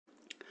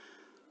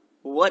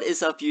What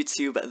is up,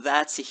 YouTube?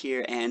 That's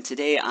here, and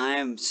today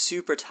I'm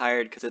super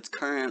tired because it's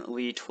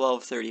currently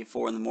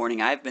 12:34 in the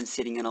morning. I've been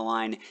sitting in a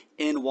line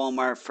in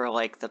Walmart for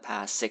like the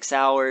past 6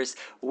 hours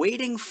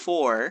waiting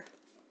for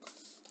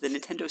the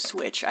Nintendo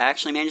Switch. I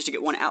actually managed to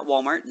get one at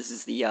Walmart. This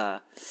is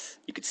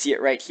you can see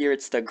it right here.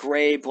 It's the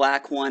gray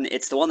black one.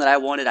 It's the one that I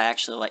wanted. I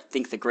actually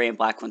think the gray and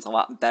black one's a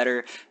lot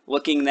better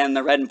looking than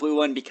the red and blue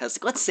one because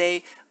let's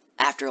say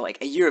after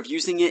like a year of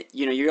using it,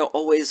 you don't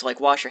always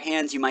like wash your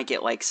hands. You might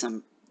get like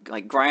some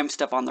like grime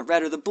stuff on the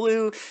red or the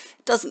blue.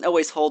 It doesn't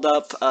always hold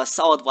up.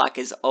 Solid black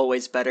is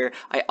always better.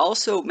 I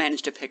also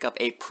managed to pick up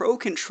a Pro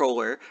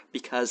controller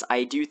because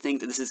I do think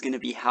that this is going to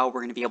be how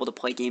we're going to be able to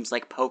play games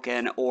like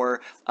Pokken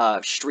or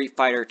Street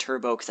Fighter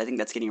Turbo, because I think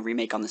that's getting a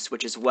remake on the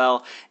Switch as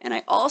well. And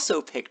I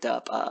also picked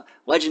up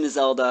Legend of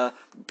Zelda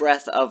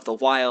Breath of the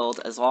Wild,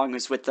 as long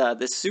as with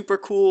this super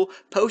cool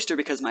poster,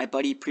 because my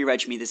buddy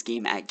pre-regged me this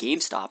game at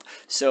GameStop.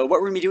 So what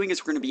we're going to be doing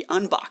is we're going to be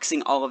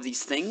unboxing all of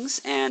these things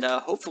and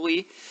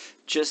hopefully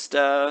just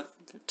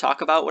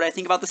talk about what I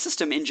think about the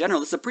system in general.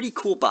 This is a pretty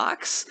cool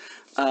box.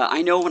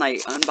 I know when I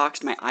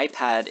unboxed my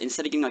iPad,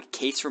 instead of getting like a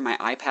case for my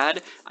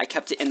iPad, I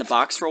kept it in the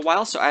box for a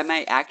while, so I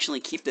might actually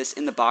keep this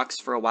in the box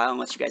for a while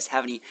unless you guys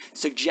have any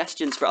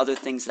suggestions for other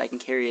things that I can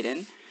carry it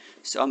in.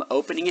 So I'm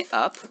opening it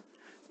up,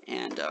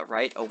 and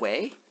right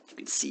away, you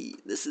can see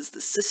this is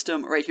the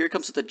system right here. It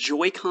comes with a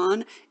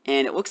Joy-Con,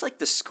 and it looks like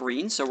the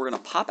screen, so we're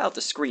going to pop out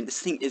the screen. This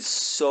thing is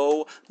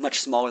so much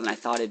smaller than I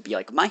thought it'd be.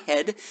 Like, my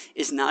head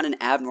is not an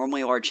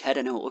abnormally large head.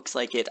 I know it looks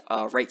like it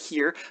right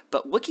here,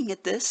 but looking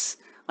at this,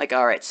 like,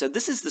 alright, so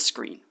this is the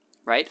screen,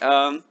 right?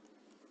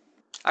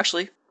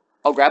 Actually,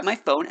 I'll grab my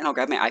phone and I'll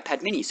grab my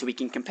iPad mini so we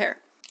can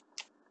compare.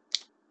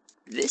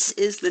 This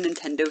is the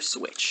Nintendo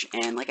Switch,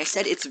 and like I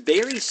said, it's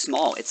very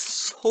small. It's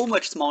so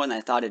much smaller than I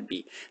thought it'd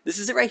be. This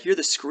is it right here.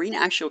 The screen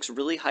actually looks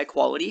really high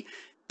quality,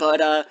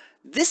 but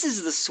this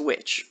is the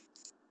Switch.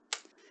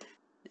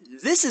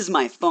 This is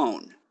my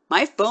phone.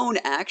 My phone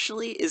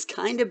actually is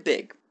kind of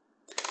big.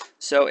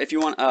 So if you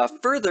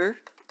want further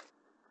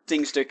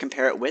things to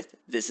compare it with,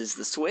 this is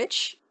the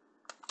Switch.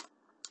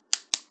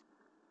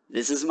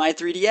 This is my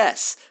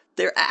 3DS.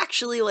 They're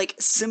actually like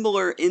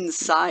similar in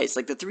size.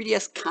 Like the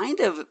 3DS kind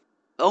of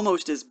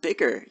almost is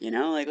bigger, you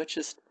know? Like let's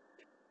just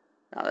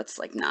oh, that's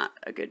like not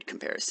a good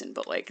comparison,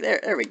 but like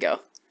there we go.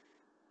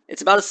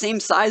 It's about the same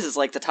size as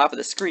like the top of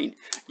the screen.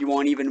 You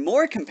want even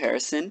more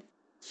comparison?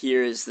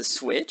 Here's the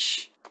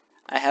Switch.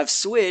 I have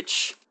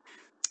Switch.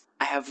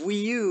 I have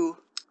Wii U.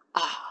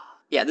 Ah,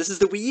 yeah, this is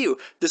the Wii U.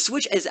 The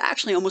Switch is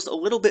actually almost a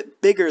little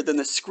bit bigger than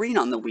the screen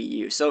on the Wii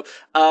U. So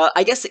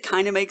I guess it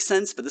kind of makes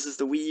sense, but this is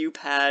the Wii U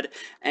pad.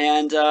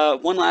 And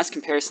one last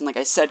comparison, like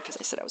I said, because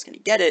I said I was going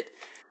to get it.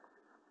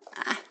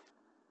 Ah,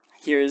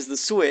 here's the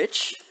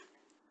Switch.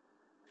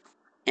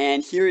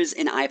 And here is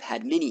an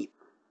iPad mini.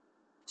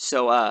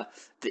 So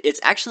it's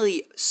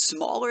actually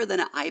smaller than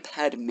an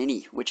iPad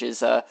mini, which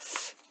is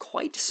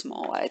quite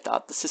small. I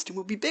thought the system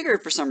would be bigger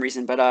for some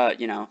reason, but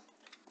you know,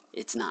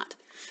 it's not.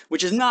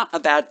 Which is not a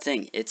bad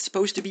thing. It's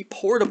supposed to be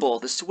portable.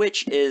 The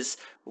Switch is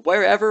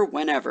wherever,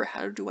 whenever.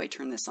 How do I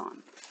turn this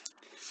on?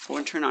 We're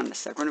going to turn on in a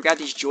sec. We're going to grab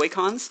these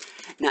Joy-Cons.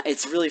 Now,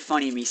 it's really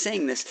funny me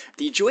saying this.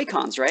 The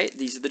Joy-Cons, right?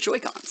 These are the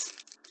Joy-Cons.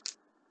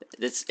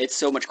 It's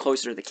so much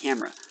closer to the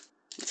camera.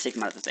 Let's take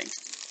them out of the thing.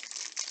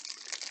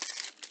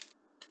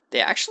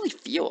 They actually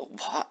feel,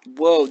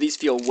 whoa, these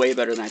feel way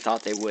better than I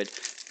thought they would.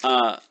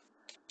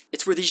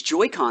 It's where these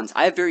Joy-Cons,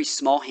 I have very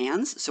small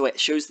hands, so it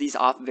shows these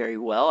off very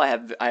well.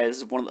 This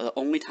is one of the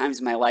only times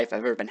in my life I've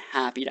ever been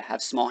happy to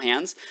have small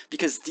hands,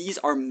 because these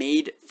are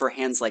made for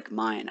hands like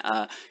mine.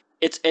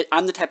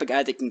 I'm the type of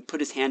guy that can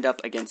put his hand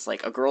up against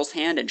like a girl's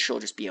hand and she'll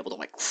just be able to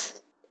like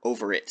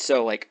over it.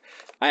 So like,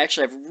 I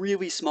actually have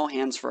really small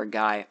hands for a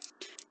guy,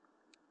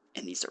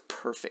 and these are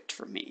perfect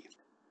for me.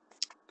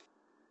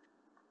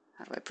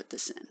 How do I put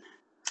this in?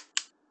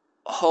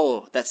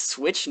 Oh, that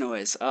switch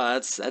noise. Oh,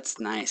 that's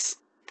nice.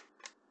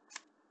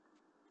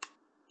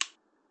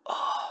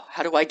 Oh,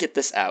 how do I get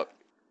this out?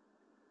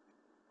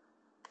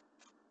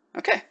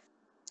 Okay.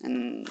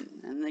 And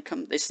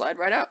they slide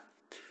right out.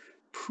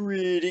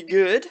 Pretty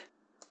good.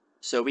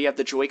 So we have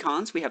the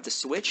Joy-Cons, we have the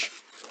Switch.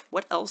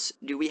 What else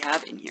do we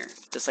have in here?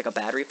 Just like a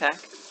battery pack?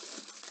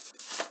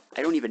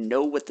 I don't even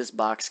know what this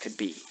box could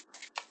be.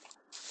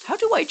 How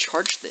do I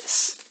charge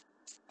this?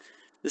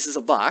 This is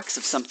a box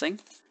of something.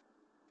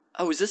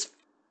 Oh, is this...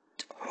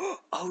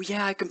 Oh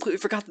yeah, I completely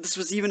forgot that this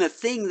was even a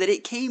thing that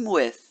it came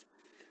with.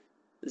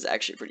 This is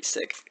actually pretty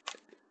sick.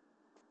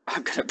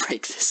 I'm gonna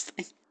break this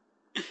thing.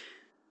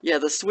 Yeah,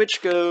 the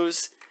Switch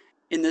goes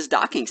in this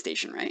docking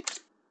station, right?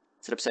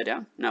 Is it upside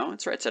down? No,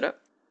 it's right side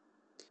up.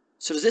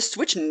 So does this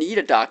Switch need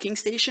a docking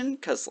station?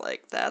 Because,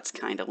 like, that's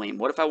kind of lame.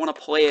 What if I want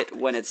to play it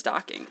when it's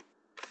docking?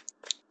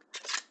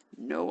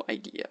 No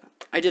idea.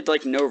 I did,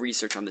 like, no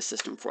research on this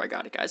system before I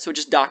got it, guys. So it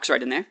just docks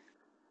right in there.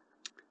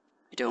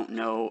 I don't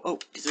know. Oh,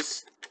 does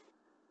this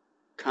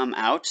come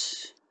out?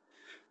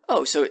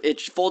 Oh, so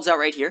it folds out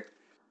right here.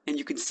 And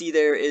you can see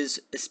there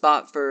is a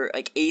spot for,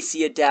 like,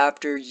 AC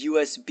adapter,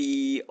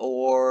 USB,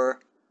 or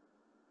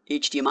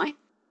HDMI.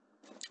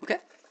 Okay.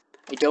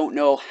 I don't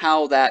know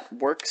how that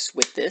works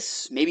with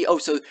this. Maybe, oh,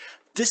 so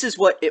this is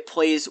what it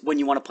plays when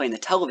you want to play in the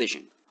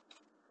television.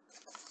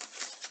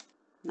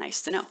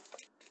 Nice to know.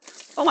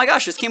 Oh my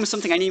gosh, this came with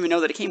something I didn't even know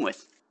that it came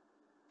with.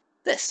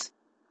 This.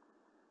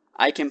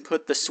 I can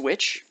put the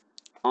Switch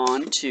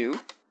onto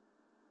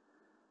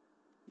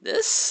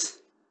this.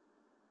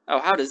 Oh,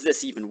 how does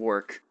this even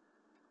work?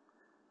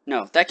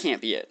 No, that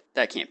can't be it.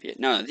 That can't be it.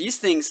 No, these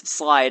things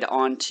slide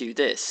onto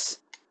this.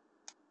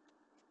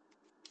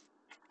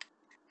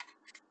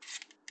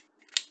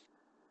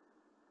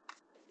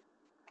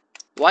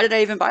 Why did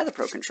I even buy the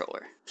Pro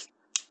Controller?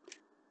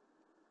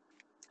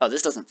 Oh,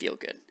 this doesn't feel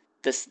good.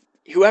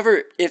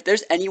 If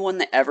there's anyone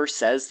that ever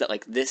says that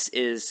like this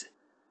is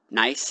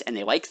nice and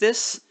they like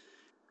this,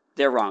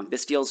 they're wrong.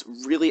 This feels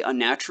really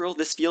unnatural.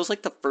 This feels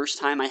like the first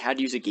time I had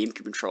to use a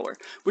GameCube controller,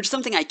 which is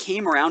something I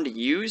came around to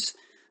use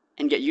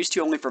and get used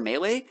to only for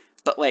Melee,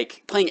 but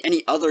like playing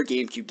any other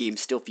GameCube game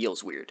still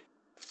feels weird.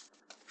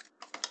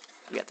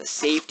 We got the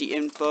safety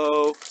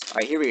info. All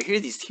right, here we go.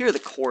 Here are the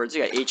cords.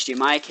 We got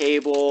HDMI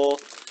cable.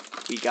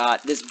 We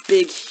got this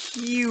big,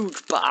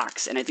 huge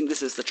box, and I think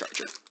this is the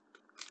charger.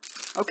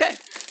 Okay,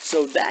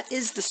 so that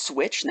is the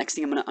Switch. Next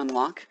thing I'm going to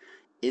unlock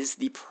is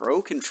the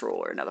Pro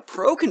Controller. Now, the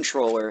Pro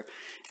Controller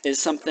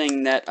is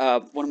something that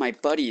one of my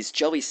buddies,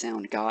 Jelly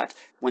Sound, got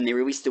when they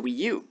released the Wii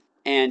U.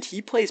 And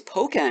he plays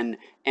Pokken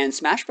and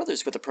Smash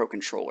Brothers with the Pro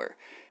Controller.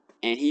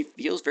 And he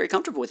feels very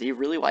comfortable with it. He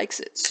really likes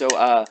it. So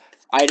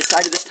I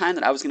decided this time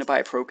that I was going to buy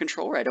a Pro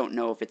Controller. I don't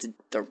know if it's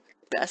the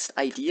best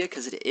idea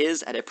because it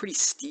is at a pretty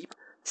steep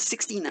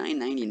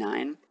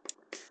 $69.99.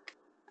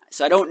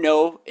 So I don't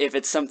know if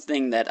it's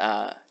something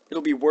that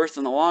it'll be worth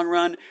in the long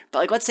run. But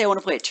like, let's say I want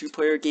to play a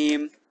two-player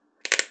game.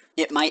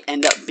 It might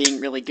end up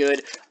being really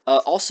good.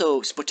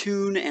 Also,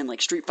 Splatoon and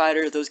like Street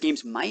Fighter, those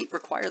games might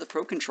require the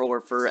Pro Controller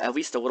for at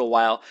least a little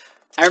while.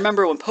 I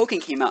remember when Pokken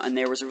came out and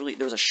there was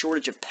a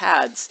shortage of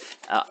pads,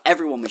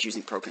 everyone was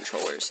using Pro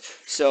Controllers.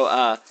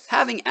 So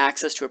having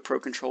access to a Pro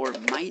Controller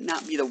might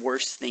not be the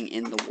worst thing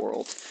in the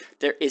world.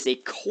 There is a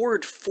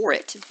cord for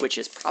it, which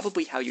is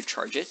probably how you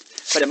charge it,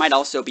 but it might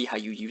also be how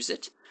you use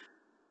it.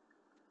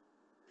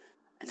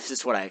 And this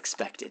is what I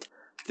expected.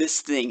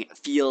 This thing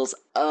feels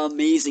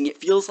amazing. It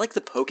feels like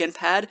the Pokken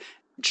pad,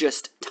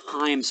 just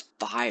times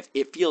 5.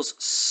 It feels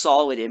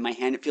solid in my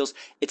hand.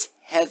 It's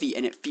heavy,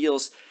 and it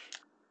feels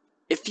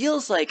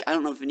like, I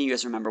don't know if any of you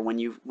guys remember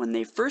when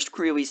they first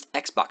released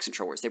Xbox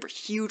controllers. They were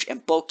huge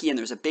and bulky, and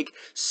there's a big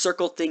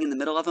circle thing in the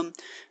middle of them.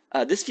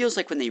 This feels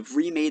like when they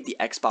remade the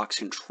Xbox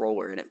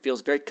controller, and it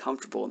feels very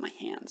comfortable in my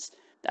hands.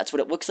 That's what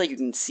it looks like. You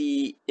can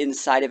see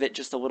inside of it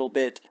just a little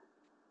bit.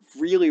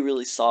 Really,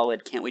 really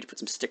solid. Can't wait to put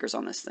some stickers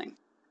on this thing.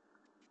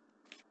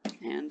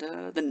 And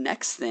the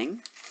next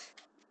thing,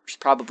 which is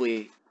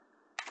probably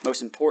the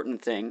most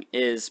important thing,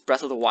 is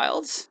Breath of the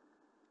Wild's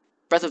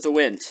Breath of the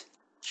Wind.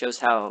 Shows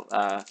how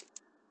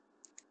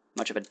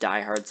much of a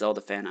die-hard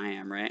Zelda fan I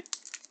am, right?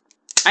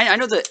 I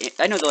know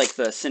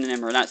the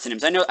synonym, or not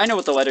synonyms. I know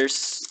what the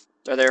letters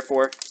are there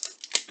for.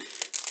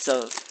 It's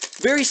a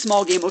very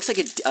small game. It looks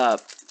like a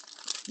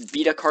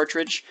Vita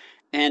cartridge,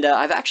 and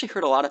I've actually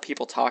heard a lot of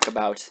people talk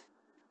about,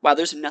 wow,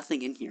 there's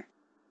nothing in here.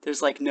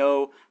 There's like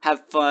no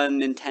have fun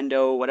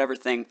Nintendo whatever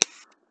thing.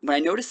 When I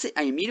noticed it,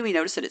 I immediately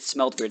noticed that it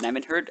smelled weird, and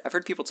I've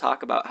heard people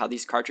talk about how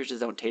these cartridges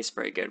don't taste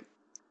very good.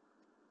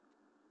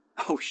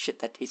 Oh shit,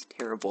 that tastes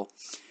terrible.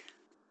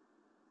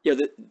 Yo,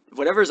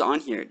 whatever's on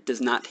here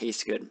does not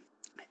taste good,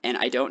 and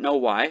I don't know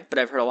why, but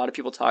I've heard a lot of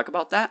people talk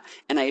about that,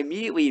 and I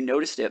immediately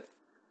noticed it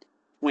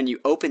when you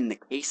open the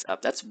case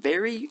up. That's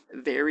very,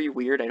 very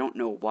weird. I don't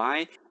know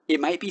why.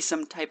 It might be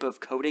some type of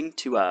coating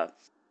to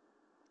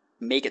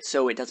make it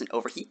so it doesn't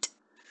overheat.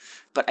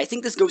 But I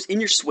think this goes in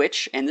your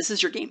Switch, and this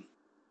is your game.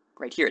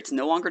 Right here. It's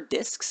no longer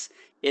discs.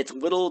 It's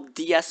little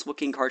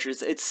DS-looking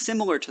cartridges. It's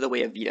similar to the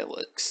way a Vita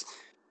looks.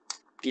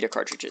 Vita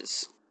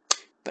cartridges.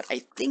 But I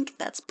think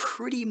that's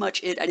pretty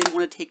much it. I didn't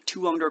want to take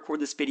too long to record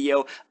this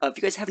video. If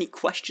you guys have any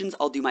questions,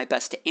 I'll do my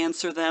best to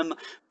answer them.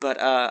 But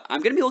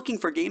I'm going to be looking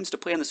for games to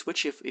play on the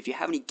Switch. If you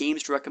have any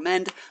games to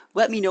recommend,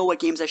 let me know what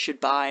games I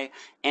should buy.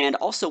 And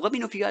also, let me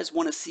know if you guys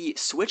want to see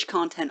Switch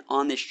content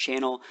on this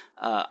channel.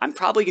 I'm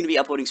probably going to be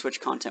uploading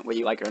Switch content whether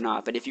you like it or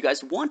not. But if you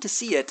guys want to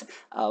see it,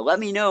 let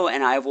me know,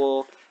 and I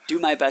will do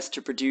my best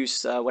to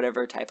produce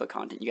whatever type of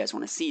content you guys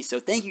want to see. So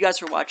thank you guys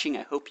for watching.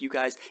 I hope you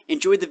guys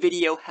enjoyed the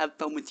video. Have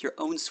fun with your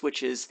own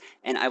Switches,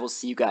 and I will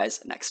see you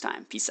guys next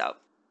time. Peace out.